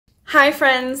Hi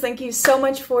friends, thank you so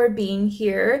much for being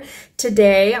here.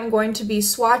 Today I'm going to be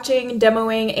swatching,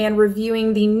 demoing, and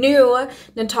reviewing the new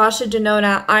Natasha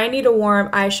Denona I Need a Warm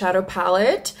eyeshadow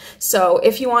palette. So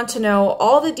if you want to know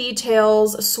all the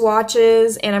details,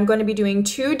 swatches, and I'm going to be doing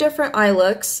two different eye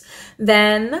looks,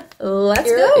 then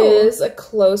let's go. Here is a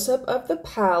close-up of the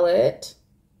palette.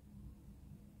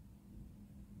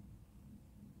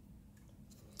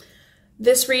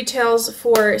 This retails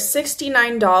for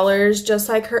 $69, just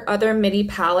like her other midi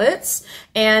palettes,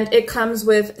 and it comes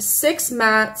with 6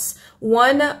 mattes,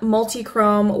 1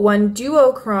 multi-chrome, 1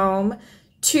 duochrome,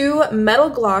 2 metal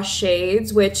gloss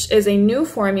shades, which is a new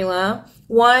formula,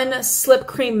 1 slip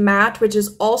cream matte, which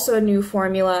is also a new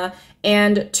formula,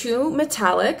 and 2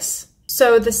 metallics.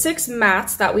 So the 6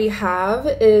 mattes that we have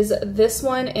is this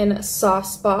one in Soft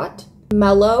Spot,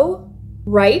 Mellow,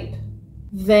 Ripe,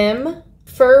 Vim,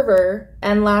 Fervor,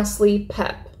 and lastly,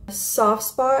 Pep. Soft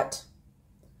Spot,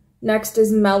 next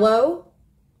is Mellow,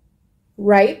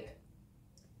 Ripe,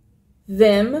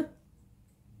 Vim,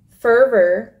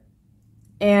 Fervor,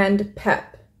 and Pep.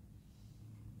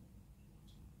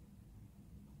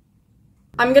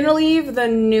 I'm gonna leave the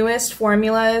newest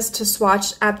formulas to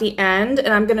swatch at the end,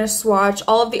 and I'm gonna swatch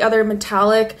all of the other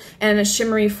metallic and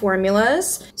shimmery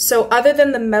formulas. So other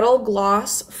than the metal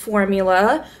gloss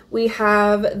formula, we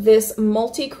have this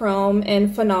multi-chrome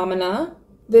in Phenomena,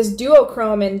 this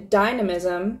duochrome in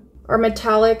Dynamism. Our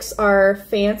metallics are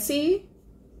Fancy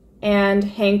and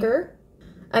Hanker.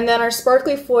 And then our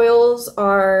sparkly foils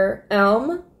are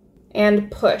Elm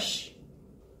and Push.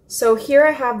 So here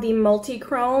I have the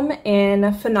multi-chrome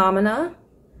in Phenomena.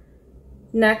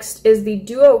 Next is the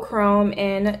duochrome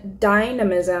in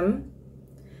Dynamism.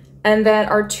 And then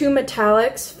our 2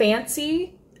 metallics,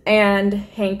 Fancy and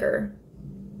Hanker.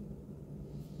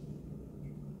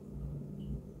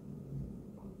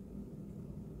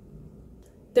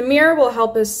 The mirror will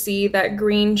help us see that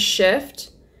green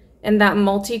shift and that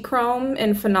multi-chrome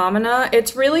in Phenomena.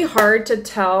 It's really hard to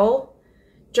tell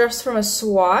just from a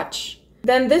swatch.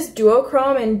 Then this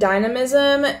duochrome in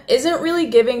Dynamism isn't really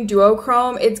giving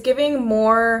duochrome, it's giving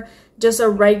more just a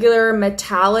regular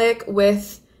metallic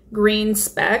with green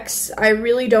specks. I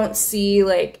really don't see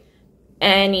like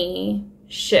any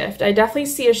shift. I definitely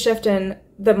see a shift in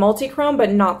the multi-chrome,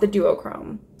 but not the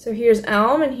duochrome. So here's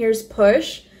Elm and here's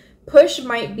Push. Push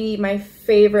might be my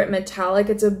favorite metallic.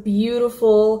 It's a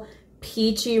beautiful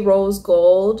peachy rose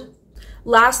gold.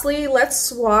 Lastly, let's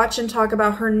swatch and talk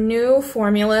about her new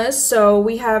formulas. So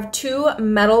we have 2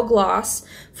 metal gloss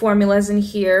formulas in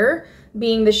here,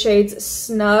 being the shades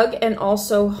Snug and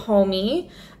also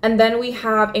Homey. And then we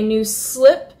have a new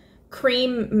slip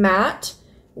cream matte,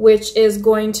 which is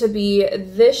going to be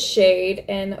this shade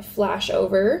in Flash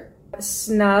Over.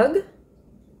 Snug,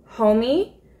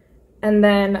 Homey, and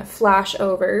then Flash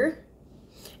Over.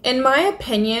 In my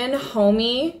opinion,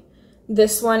 Homey,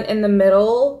 this one in the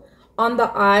middle, on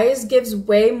the eyes gives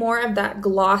way more of that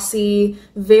glossy,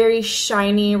 very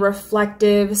shiny,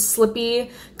 reflective,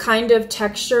 slippy kind of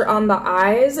texture on the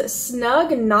eyes.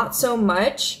 Snug, not so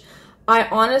much. I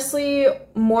honestly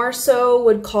more so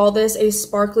would call this a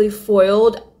sparkly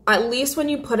foiled. At least when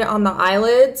you put it on the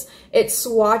eyelids, it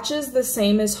swatches the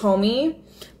same as Homey.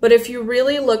 But if you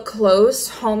really look close,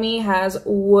 Homey has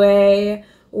way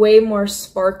more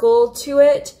sparkle to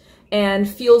it and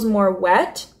feels more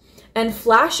wet. And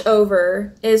Flash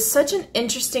Over is such an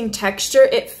interesting texture.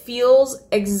 It feels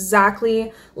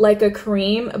exactly like a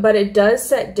cream, but it does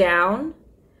set down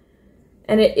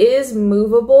and it is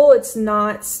movable. It's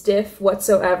not stiff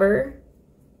whatsoever.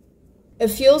 It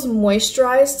feels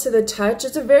moisturized to the touch.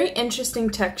 It's a very interesting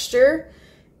texture.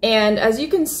 And as you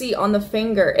can see on the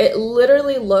finger, it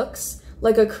literally looks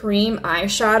like a cream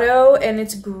eyeshadow, and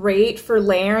it's great for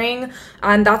layering.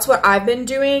 And that's what I've been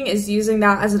doing, is using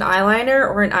that as an eyeliner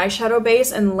or an eyeshadow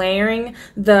base and layering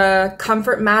the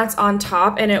comfort mattes on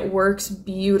top, and it works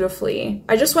beautifully.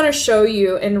 I just want to show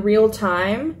you in real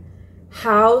time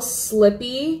how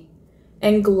slippy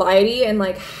and glidey and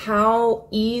like how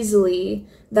easily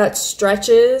that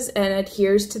stretches and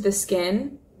adheres to the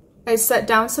skin. I set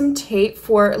down some tape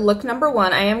for look number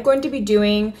 1. I am going to be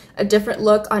doing a different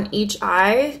look on each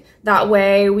eye. That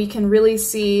way we can really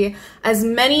see as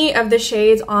many of the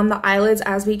shades on the eyelids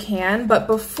as we can. But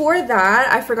before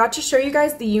that, I forgot to show you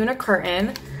guys the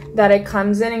unicarton that it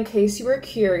comes in case you were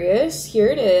curious. Here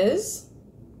it is.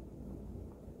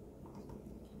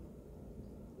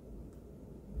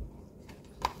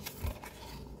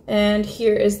 And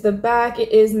here is the back.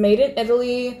 It is made in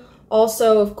Italy.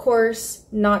 Also, of course,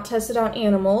 not tested on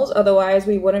animals, otherwise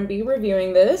we wouldn't be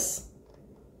reviewing this.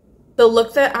 The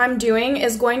look that I'm doing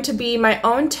is going to be my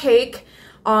own take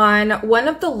on one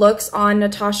of the looks on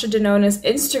Natasha Denona's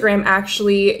Instagram,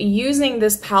 actually using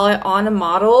this palette on a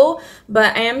model,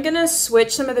 but I am gonna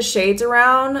switch some of the shades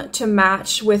around to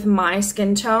match with my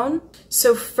skin tone.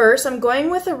 So first I'm going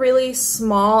with a really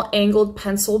small angled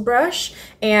pencil brush,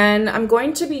 and I'm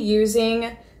going to be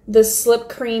using the Slip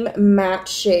Cream matte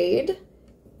shade,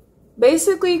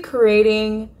 basically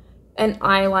creating an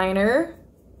eyeliner,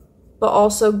 but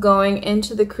also going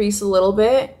into the crease a little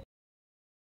bit.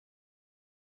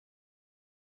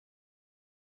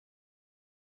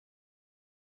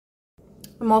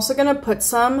 I'm also gonna put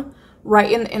some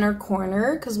right in the inner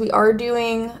corner because we are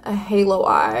doing a halo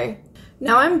eye.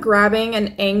 Now I'm grabbing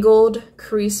an angled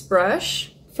crease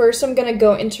brush. First I'm gonna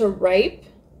go into Ripe,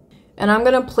 and I'm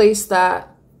gonna place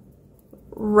that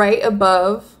right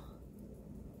above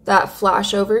that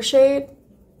flashover shade.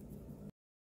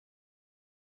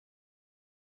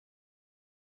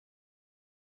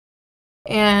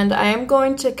 And I am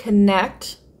going to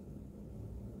connect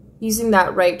using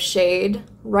that Ripe shade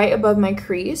right above my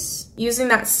crease. Using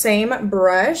that same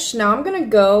brush, now I'm gonna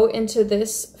go into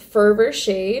this Fervor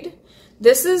shade.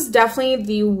 This is definitely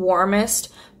the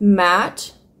warmest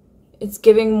matte. It's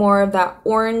giving more of that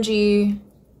orangey,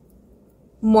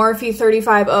 Morphe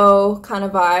 35O kind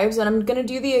of vibes, and I'm gonna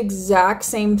do the exact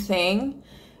same thing,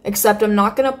 except I'm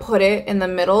not gonna put it in the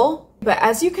middle. But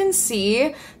as you can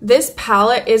see, this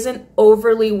palette isn't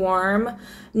overly warm,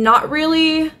 not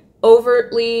really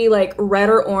overtly like red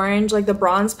or orange like the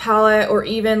bronze palette or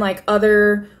even like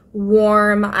other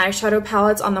warm eyeshadow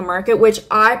palettes on the market, which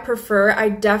I prefer. I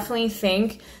definitely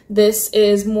think this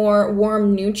is more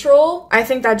warm neutral. I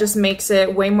think that just makes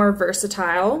it way more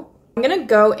versatile. I'm gonna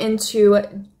go into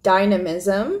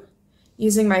Dynamism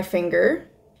using my finger,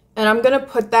 and I'm gonna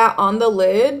put that on the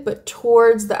lid but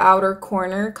towards the outer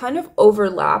corner, kind of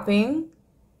overlapping.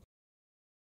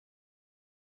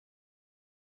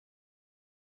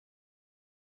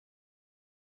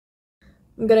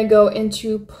 I'm gonna go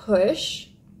into Push,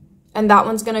 and that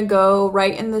one's gonna go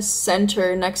right in the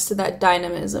center next to that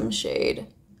Dynamism shade.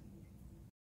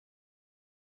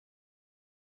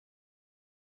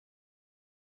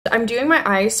 I'm doing my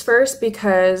eyes first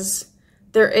because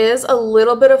there is a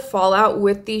little bit of fallout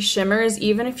with these shimmers,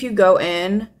 even if you go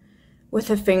in with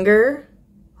a finger.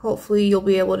 Hopefully you'll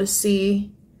be able to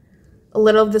see a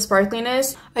little of the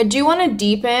sparkliness. I do want to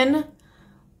deepen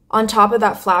on top of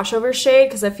that flashover shade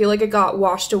because I feel like it got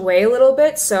washed away a little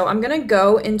bit. So I'm gonna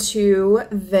go into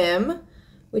Vim,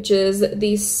 which is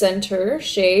the center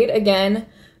shade. Again,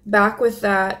 back with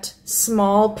that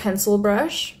small pencil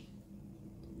brush.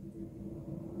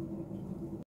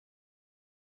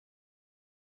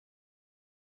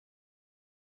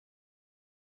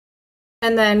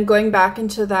 And then going back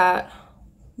into that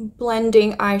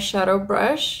blending eyeshadow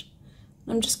brush,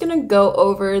 I'm just gonna go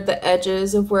over the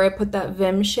edges of where I put that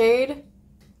Vim shade.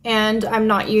 And I'm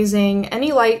not using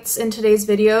any lights in today's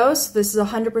video, so this is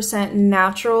 100%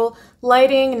 natural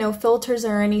lighting, no filters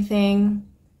or anything.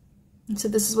 And so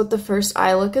this is what the first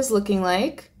eye look is looking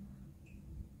like.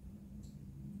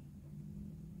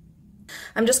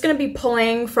 I'm just gonna be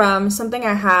pulling from something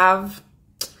I have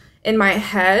in my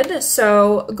head.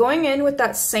 So going in with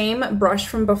that same brush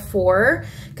from before,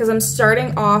 because I'm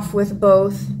starting off with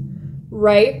both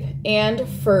Ripe and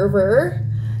Fervor,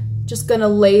 just gonna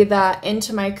lay that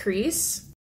into my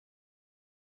crease.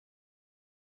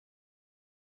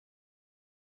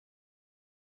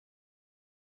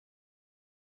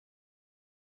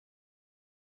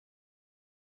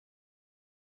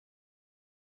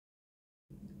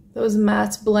 Those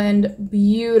mattes blend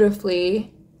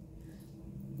beautifully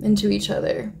into each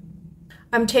other.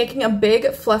 I'm taking a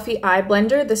big fluffy eye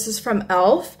blender. This is from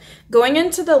e.l.f. Going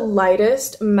into the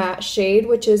lightest matte shade,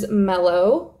 which is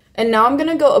Mellow. And now I'm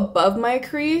gonna go above my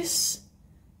crease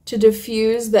to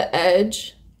diffuse the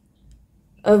edge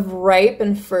of Ripe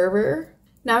and Fervor.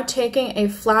 Now taking a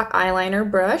flat eyeliner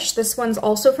brush. This one's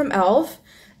also from e.l.f.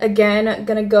 Again,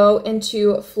 gonna go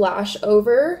into Flash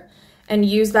Over and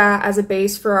use that as a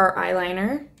base for our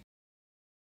eyeliner.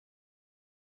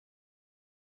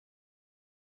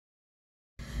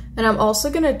 And I'm also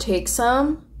gonna take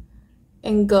some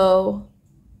and go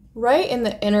right in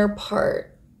the inner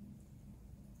part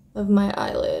of my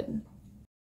eyelid.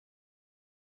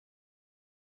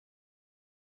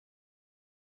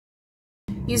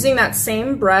 Using that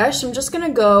same brush, I'm just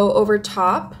gonna go over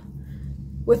top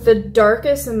with the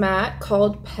darkest matte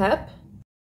called Pep.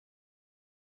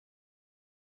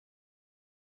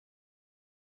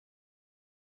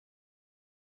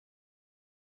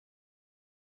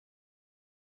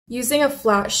 Using a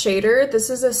flat shader, this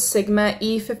is a Sigma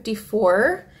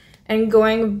E54, and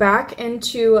going back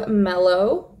into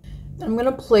Mellow. I'm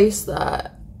gonna place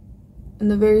that in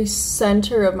the very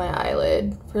center of my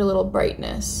eyelid for a little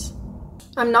brightness.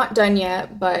 I'm not done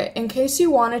yet, but in case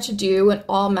you wanted to do an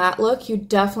all matte look, you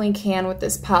definitely can with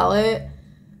this palette.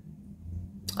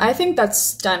 I think that's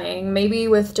stunning, maybe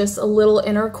with just a little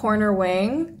inner corner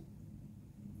wing.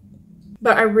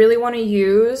 But I really want to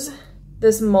use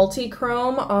this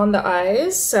multi-chrome on the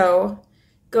eyes, so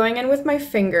going in with my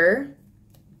finger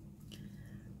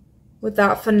with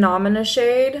that Phenomena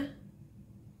shade,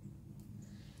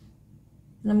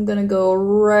 and I'm gonna go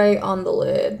right on the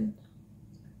lid.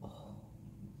 Oh,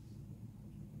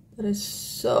 that is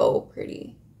so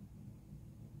pretty.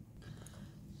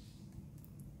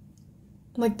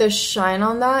 Like the shine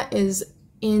on that is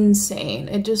insane.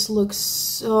 It just looks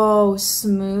so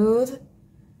smooth.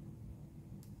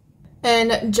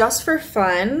 And just for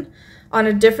fun, on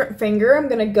a different finger, I'm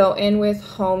gonna go in with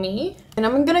Homie. And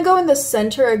I'm gonna go in the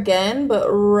center again, but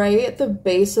right at the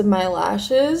base of my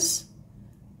lashes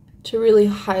to really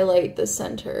highlight the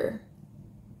center.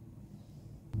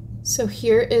 So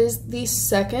here is the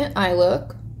second eye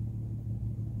look.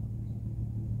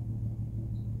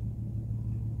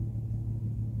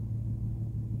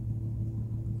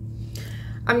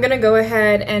 I'm gonna go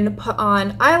ahead and put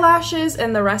on eyelashes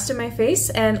and the rest of my face,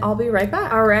 and I'll be right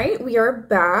back. All right, we are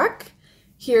back.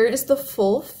 Here is the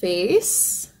full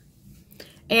face.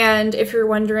 And if you're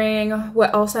wondering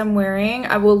what else I'm wearing,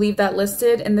 I will leave that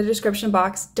listed in the description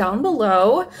box down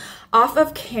below. Off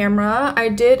of camera, I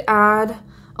did add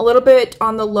a little bit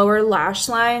on the lower lash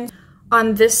line.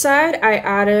 On this side, I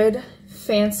added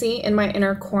Fancy in my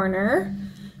inner corner.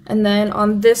 And then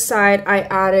on this side, I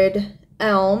added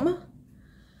Elm.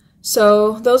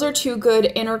 So those are two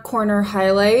good inner corner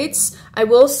highlights. I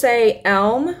will say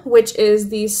Elm, which is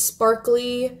the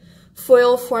sparkly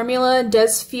foil formula,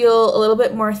 does feel a little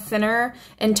bit more thinner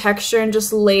in texture and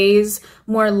just lays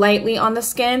more lightly on the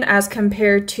skin as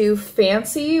compared to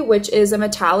Fancy, which is a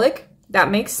metallic.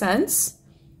 That makes sense.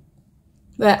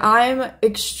 But I'm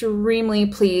extremely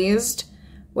pleased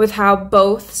with how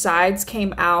both sides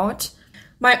came out.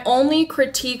 My only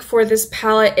critique for this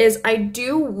palette is I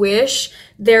do wish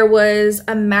there was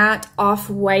a matte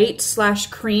off-white /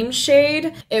 cream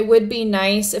shade. It would be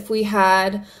nice if we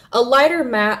had a lighter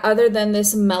matte other than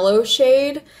this mellow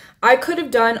shade. I could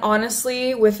have done,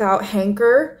 honestly, without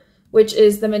Hanker, which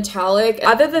is the metallic.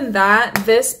 Other than that,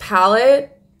 this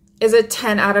palette is a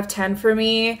 10 out of 10 for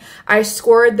me. I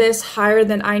scored this higher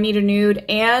than I Need a Nude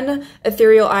and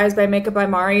Ethereal Eyes by Makeup by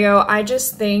Mario. I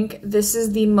just think this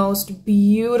is the most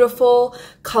beautiful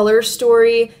color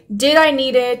story. Did I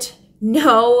need it?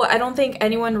 No, I don't think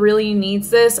anyone really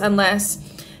needs this unless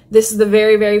this is the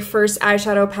very, very first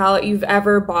eyeshadow palette you've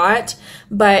ever bought.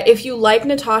 But if you like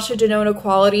Natasha Denona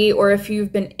quality, or if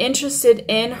you've been interested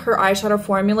in her eyeshadow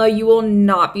formula, you will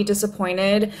not be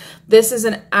disappointed. This is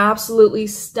an absolutely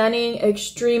stunning,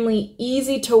 extremely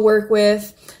easy to work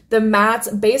with. The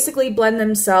mattes basically blend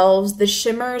themselves. The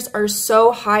shimmers are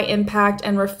so high impact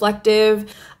and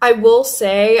reflective. I will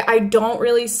say I don't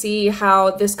really see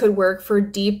how this could work for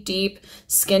deep, deep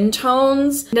skin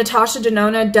tones. Natasha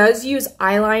Denona does use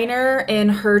eyeliner in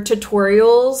her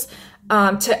tutorials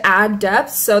to add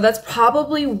depth, so that's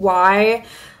probably why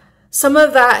some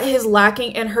of that is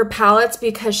lacking in her palettes,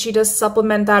 because she does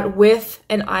supplement that with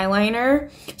an eyeliner.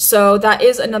 So that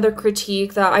is another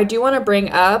critique that I do want to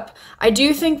bring up. I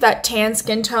do think that tan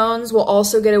skin tones will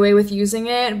also get away with using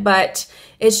it, but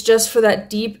it's just for that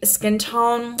deep skin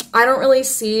tone. I don't really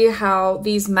see how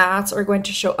these mattes are going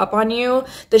to show up on you.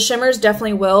 The shimmers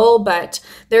definitely will, but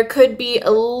there could be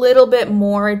a little bit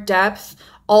more depth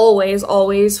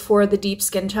always for the deep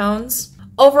skin tones.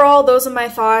 Overall, those are my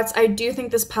thoughts. I do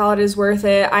think this palette is worth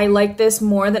it. I like this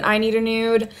more than I Need a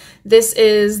Nude. This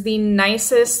is the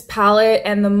nicest palette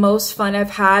and the most fun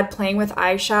I've had playing with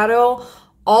eyeshadow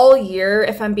all year,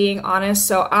 if I'm being honest.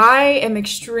 So I am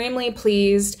extremely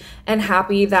pleased and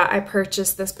happy that I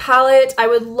purchased this palette. I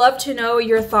would love to know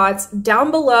your thoughts down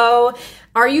below.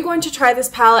 Are you going to try this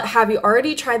palette? Have you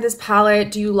already tried this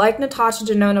palette? Do you like Natasha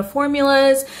Denona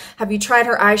formulas? Have you tried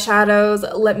her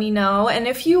eyeshadows? Let me know. And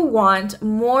if you want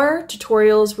more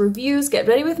tutorials, reviews, get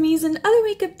ready with me's, and other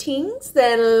makeup things,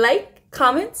 then like,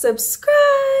 comment, subscribe.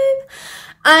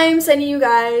 I'm sending you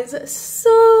guys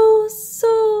so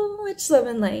much love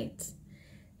and light.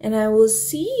 And I will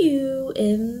see you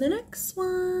in the next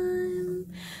one.